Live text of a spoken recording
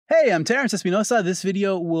Hey, I'm Terrence Espinosa. This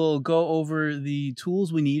video will go over the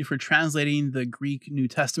tools we need for translating the Greek New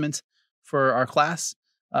Testament for our class.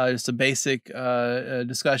 Just a basic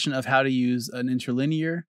discussion of how to use an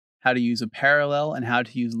interlinear, how to use a parallel, and how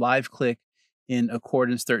to use live click in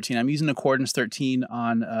Accordance 13. I'm using Accordance 13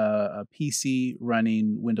 on a PC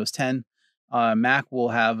running Windows 10. Mac will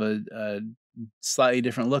have a slightly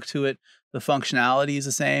different look to it. The functionality is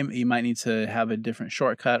the same. You might need to have a different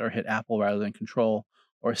shortcut or hit Apple rather than Control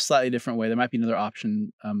or a slightly different way. There might be another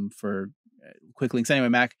option for quick links. Anyway,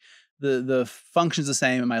 Mac, the function's the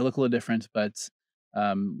same. It might look a little different, but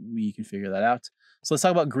we can figure that out. So let's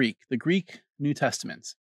talk about Greek, the Greek New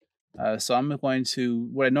Testament. So I'm going to,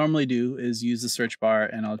 what I normally do is use the search bar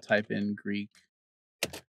and I'll type in Greek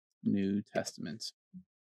New Testament.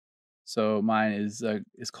 So mine is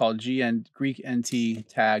called Greek NT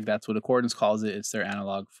tag. That's what Accordance calls it. It's their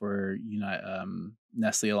analog for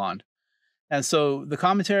Nestle Aland. And so the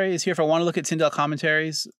commentary is here. If I want to look at Tyndale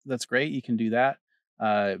commentaries, that's great. You can do that.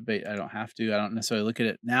 But I don't have to. I don't necessarily look at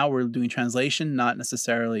it now. We're doing translation, not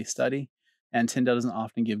necessarily study. And Tyndale doesn't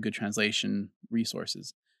often give good translation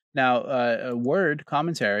resources. Now, a Word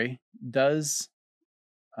commentary does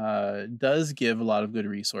give a lot of good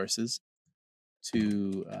resources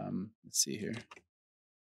to, let's see here,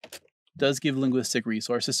 does give linguistic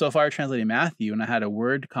resources. So if I were translating Matthew and I had a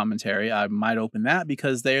Word commentary, I might open that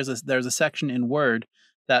because there's a section in Word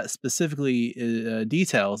that specifically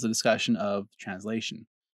details the discussion of translation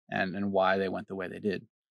and why they went the way they did.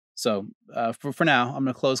 So for now, I'm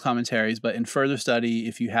going to close commentaries, but in further study,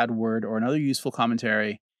 if you had Word or another useful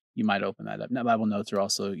commentary, you might open that up. Net Bible Notes are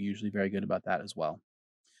also usually very good about that as well.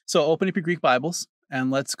 So open up your Greek Bibles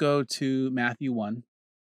and let's go to Matthew 1.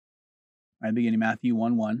 I'm beginning Matthew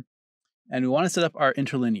 1:1. And we want to set up our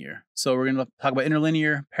interlinear. So we're going to talk about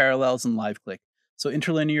interlinear, parallels, and live click. So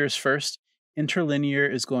interlinear is first. Interlinear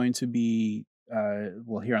is going to be,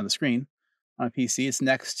 here on the screen on a PC. It's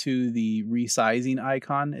next to the resizing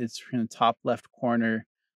icon. It's in the top left corner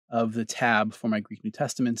of the tab for my Greek New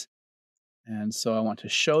Testament. And so I want to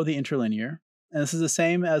show the interlinear. And this is the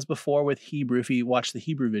same as before with Hebrew. If you watch the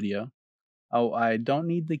Hebrew video, I don't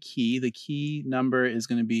need the key. The key number is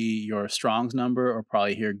going to be your Strong's number or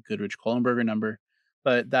probably here Goodrich-Kohlenberger number.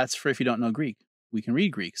 But that's for if you don't know Greek. We can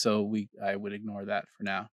read Greek, so I would ignore that for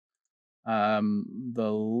now.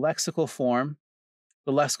 The lexical form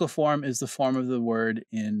is the form of the word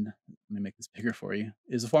in, let me make this bigger for you,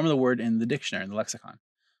 is the form of the word in the dictionary, in the lexicon.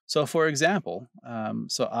 So for example,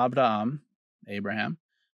 so Abraham,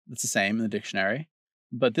 it's the same in the dictionary.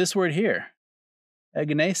 But this word here,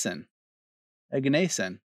 egnesen,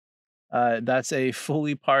 that's a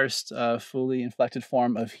fully parsed, fully inflected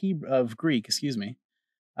form of Greek,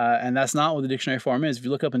 and that's not what the dictionary form is. If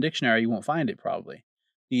you look up in dictionary, you won't find it probably.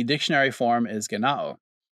 The dictionary form is genao,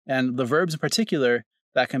 and the verbs in particular,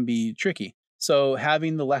 that can be tricky. So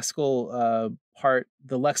having the lexical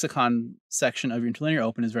the lexicon section of your interlinear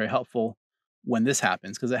open is very helpful when this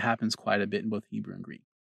happens, because it happens quite a bit in both Hebrew and Greek.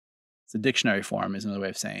 So dictionary form is another way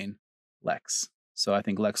of saying lex. So I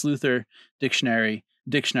think Lex Luthor, dictionary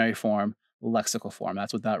form, lexical form.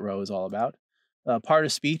 That's what that row is all about. Part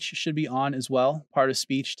of speech should be on as well. Part of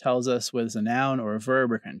speech tells us whether it's a noun or a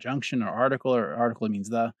verb or conjunction or article means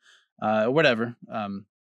the, whatever.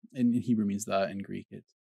 In Hebrew means the, in Greek it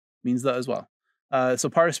means the as well. So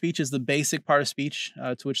part of speech is the basic part of speech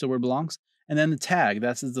to which the word belongs. And then the tag,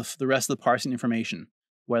 that's the rest of the parsing information,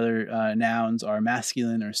 whether nouns are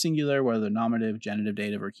masculine or singular, whether they're nominative, genitive,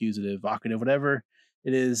 dative, or accusative, vocative, whatever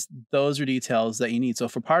it is, those are details that you need. So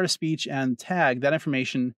for part of speech and tag, that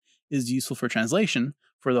information is useful for translation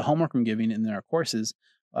for the homework I'm giving in our courses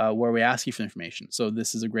where we ask you for information. So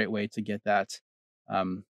this is a great way to get that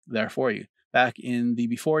there for you. Back in the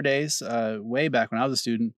before days, way back when I was a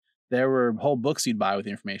student, there were whole books you'd buy with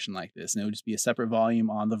information like this, and it would just be a separate volume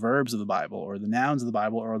on the verbs of the Bible or the nouns of the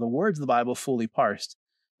Bible or the words of the Bible fully parsed.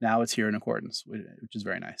 Now it's here in Accordance, which is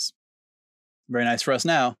very nice. Very nice for us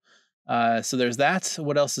now. So there's that.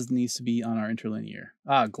 What else needs to be on our interlinear?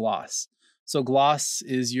 Gloss. So gloss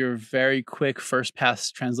is your very quick first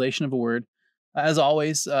pass translation of a word. As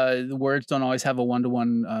always, the words don't always have a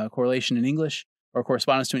one-to-one correlation in English or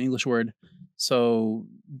correspondence to an English word. So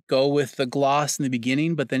go with the gloss in the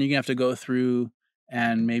beginning, but then you're going to have to go through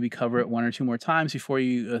and maybe cover it one or two more times before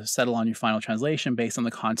you settle on your final translation based on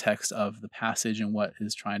the context of the passage and what it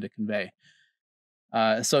is trying to convey.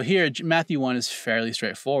 So here, Matthew 1 is fairly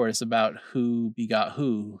straightforward. It's about who begot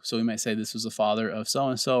who. So we might say this was the father of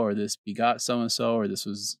so-and-so, or this begot so-and-so, or this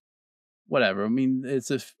was whatever. I mean,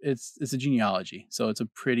 it's a genealogy. So it's a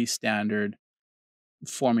pretty standard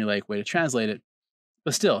formulaic way to translate it.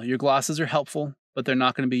 But still, your glosses are helpful. but they're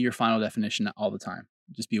not going to be your final definition all the time.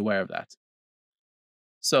 Just be aware of that.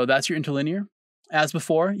 So that's your interlinear. As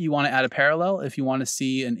before, you want to add a parallel if you want to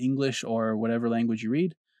see an English or whatever language you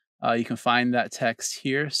read. You can find that text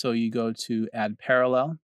here. So you go to add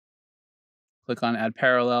parallel, click on add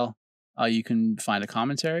parallel. You can find a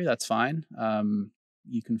commentary. That's fine.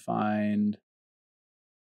 You can find,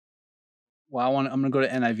 well, I'm going to go to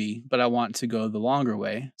NIV, but I want to go the longer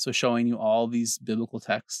way. So showing you all these biblical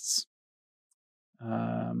texts.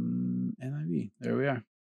 NIV, there we are.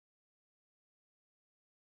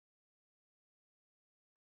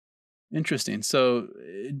 Interesting. So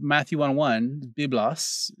Matthew 1:1,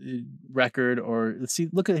 biblos, record, or let's see,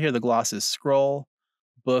 look at here, the glosses, scroll,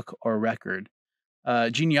 book, or record.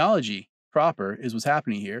 Genealogy proper is what's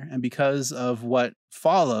happening here. And because of what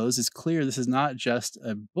follows, it's clear this is not just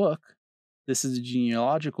a book, this is a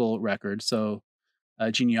genealogical record. So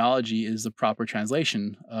genealogy is the proper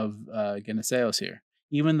translation of geneseos here.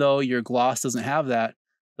 Even though your gloss doesn't have that,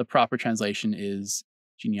 the proper translation is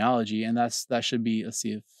genealogy. And that should be, let's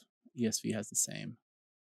see if ESV has the same.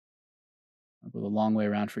 I'll go the long way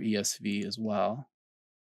around for ESV as well.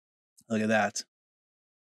 Look at that.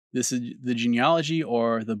 This is the genealogy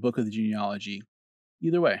or the book of the genealogy.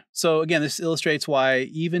 Either way. So again, this illustrates why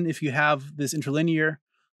even if you have this interlinear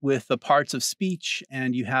with the parts of speech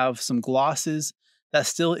and you have some glosses, that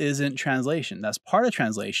still isn't translation. That's part of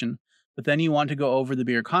translation, but then you want to go over the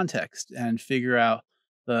bigger context and figure out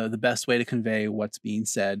the best way to convey what's being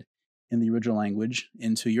said in the original language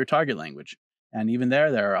into your target language. And even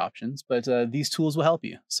there are options, but these tools will help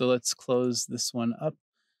you. So let's close this one up.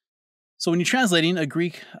 So when you're translating a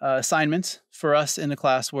Greek assignment for us in a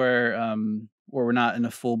class where we're not in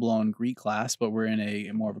a full-blown Greek class, but we're in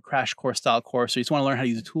a more of a crash course style course, so you just want to learn how to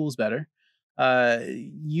use the tools better,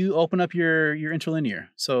 you open up your interlinear.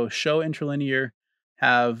 So show interlinear,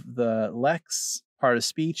 have the lex, part of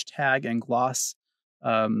speech, tag, and gloss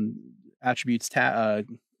attributes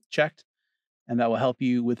checked, and that will help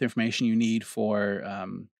you with information you need for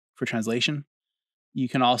translation. You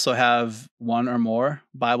can also have one or more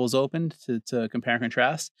Bibles opened to compare and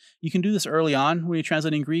contrast. You can do this early on when you're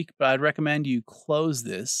translating Greek, but I'd recommend you close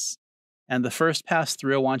this. And the first pass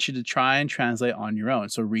through, I want you to try and translate on your own.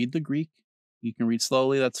 So read the Greek. You can read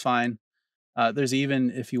slowly. That's fine. There's even,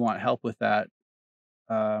 if you want help with that,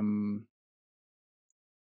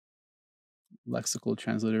 lexical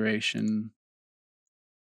transliteration,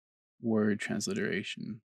 word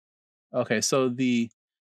transliteration. Okay, so the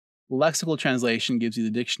lexical translation gives you the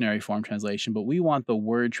dictionary form translation, but we want the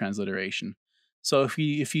word transliteration. So if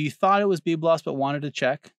you thought it was biblos but wanted to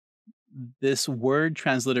check, this word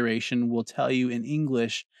transliteration will tell you in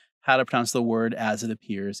English how to pronounce the word as it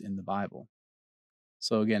appears in the Bible.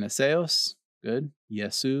 So again, Eseos, good.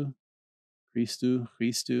 Yesu, Christu,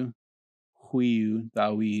 Christu, Huiu,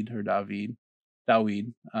 David or David,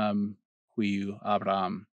 Huiu,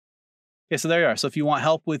 Abraham. Okay, so there you are. So if you want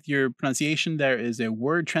help with your pronunciation, there is a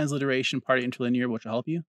word transliteration part of interlinear, which will help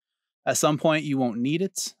you. At some point, you won't need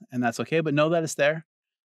it, and that's okay, but know that it's there.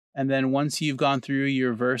 And then once you've gone through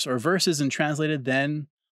your verse or verses and translated, then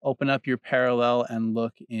open up your parallel and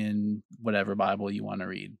look in whatever Bible you want to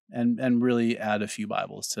read, and really add a few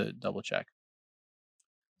Bibles to double check.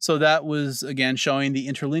 So that was, again, showing the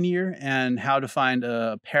interlinear and how to find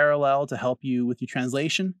a parallel to help you with your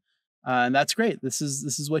translation. And that's great. This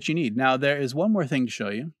is what you need. Now, there is one more thing to show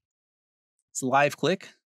you. It's live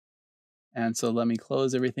click. And so let me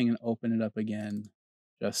close everything and open it up again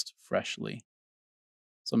just freshly.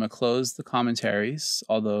 So I'm going to close the commentaries,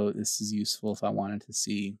 although this is useful if I wanted to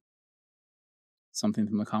see something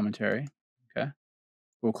from the commentary. Okay.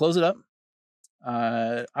 We'll close it up.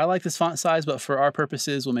 I like this font size, but for our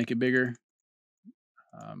purposes, we'll make it bigger.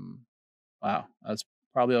 Wow, that's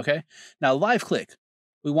probably okay. Now, live click.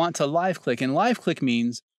 We want to live click, and live click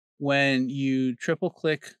means when you triple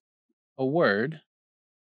click a word.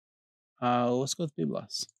 Let's go with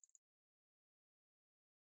biblos.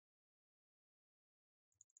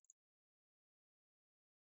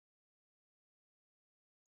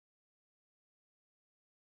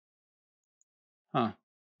 Huh.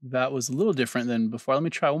 That was a little different than before. Let me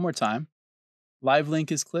try one more time. Live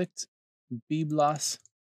link is clicked. Biblos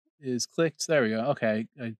is clicked. There we go. Okay,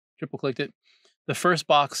 I triple clicked it. The first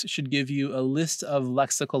box should give you a list of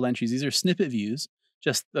lexical entries. These are snippet views,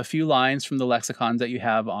 just a few lines from the lexicons that you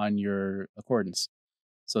have on your accordance.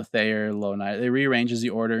 So Thayer, Low-Nida, it rearranges the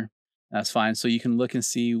order. That's fine. So you can look and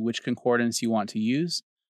see which concordance you want to use.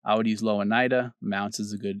 I would use Low-Nida. Mounts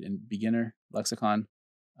is a good beginner lexicon.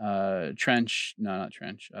 Trench, no, not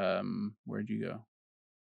Trench. Where'd you go?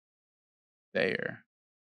 Thayer.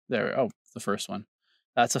 There. Oh, the first one.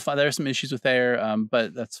 That's there are some issues with there,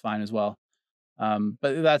 but that's fine as well.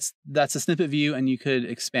 But that's a snippet view, and you could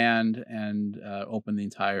expand and open the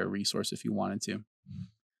entire resource if you wanted to.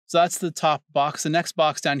 So that's the top box. The next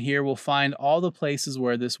box down here will find all the places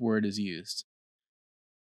where this word is used.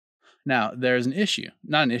 Now, there's an issue,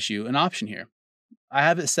 not an issue, an option here. I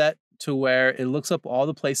have it set to where it looks up all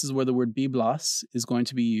the places where the word biblos is going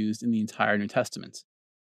to be used in the entire New Testament.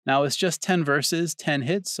 Now, it's just 10 verses, 10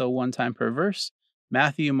 hits, so one time per verse.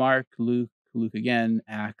 Matthew, Mark, Luke, Luke again,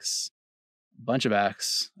 Acts, a bunch of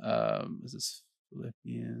Acts. Is this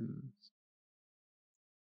Philippians?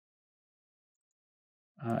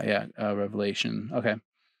 Revelation. Okay.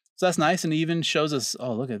 So that's nice. And it even shows us,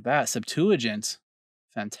 oh, look at that. Septuagint.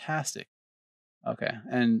 Fantastic. Okay.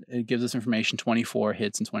 And it gives us information 24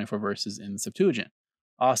 hits and 24 verses in the Septuagint.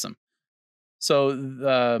 Awesome.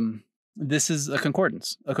 So this is a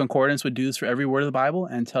concordance. A concordance would do this for every word of the Bible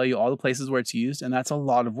and tell you all the places where it's used. And that's a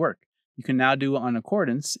lot of work. You can now do it on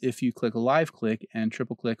accordance if you click a live click and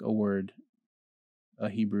triple click a word, a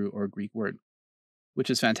Hebrew or Greek word,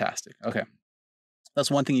 which is fantastic. Okay.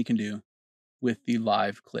 That's one thing you can do with the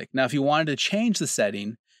live click. Now, if you wanted to change the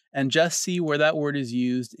setting and just see where that word is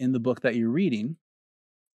used in the book that you're reading,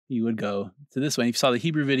 you would go to this one. If you saw the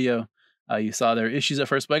Hebrew video, you saw there were issues at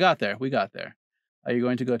first, but we got there. You're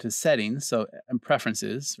going to go to settings, so and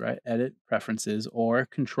preferences, right? Edit preferences or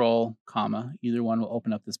control, comma. Either one will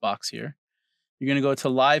open up this box here. You're going to go to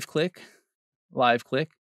live click, live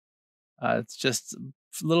click. It's just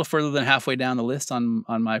a little further than halfway down the list on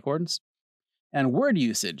my accordance. And word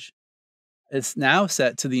usage. It's now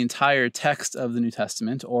set to the entire text of the New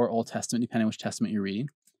Testament or Old Testament, depending on which testament you're reading.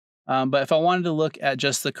 But if I wanted to look at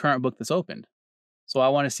just the current book that's opened, so I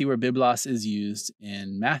want to see where biblos is used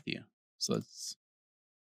in Matthew. So let's,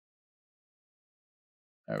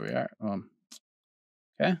 there we are.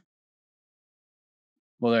 Okay.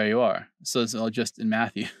 Well, there you are. So it's all just in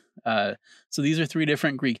Matthew. So these are 3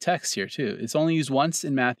 different Greek texts here too. It's only used once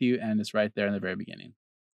in Matthew, and it's right there in the very beginning.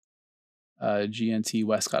 GNT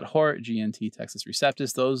Westcott Hort, GNT Texas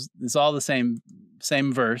Receptus. It's all the same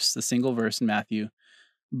verse, the single verse in Matthew,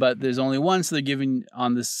 but there's only one, so they're giving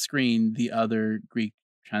on the screen the other Greek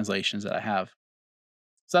translations that I have.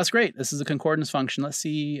 So that's great. This is a concordance function. Let's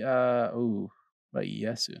see. By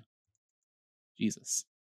Yesu, Jesus.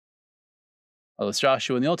 Oh, it's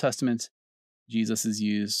Joshua in the Old Testament. Jesus is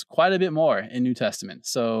used quite a bit more in New Testament.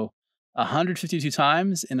 So 152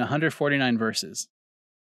 times in 149 verses.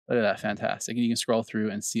 Look at that, fantastic. And you can scroll through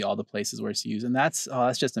and see all the places where it's used. And that's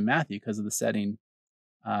just in Matthew because of the setting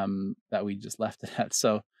that we just left it at.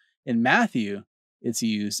 So in Matthew, it's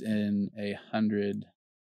used in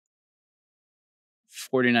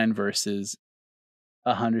 149 verses,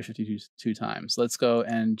 152 times. Let's go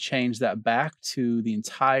and change that back to the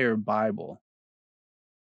entire Bible.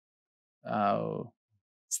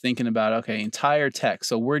 It's thinking about, okay, entire text.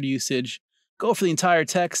 So word usage, go for the entire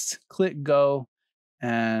text, click go.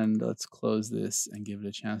 And let's close this and give it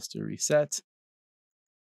a chance to reset.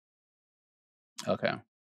 Okay.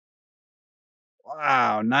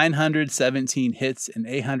 Wow, 917 hits and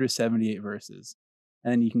 878 verses.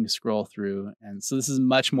 And then you can scroll through. And so this is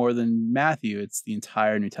much more than Matthew. It's the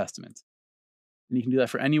entire New Testament. And you can do that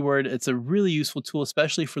for any word. It's a really useful tool,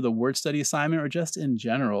 especially for the word study assignment or just in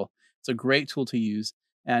general. It's a great tool to use.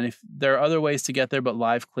 And if there are other ways to get there, but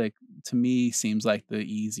live click to me seems like the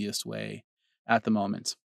easiest way at the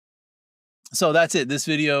moment. So that's it. This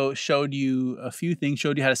video showed you a few things,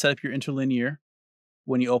 showed you how to set up your interlinear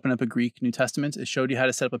when you open up a Greek New Testament. It showed you how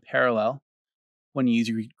to set up a parallel when you use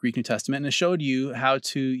your Greek New Testament. And it showed you how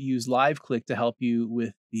to use live click to help you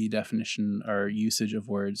with the definition or usage of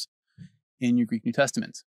words in your Greek New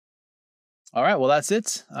Testament. All right. Well, that's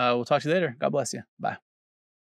it. We'll talk to you later. God bless you. Bye.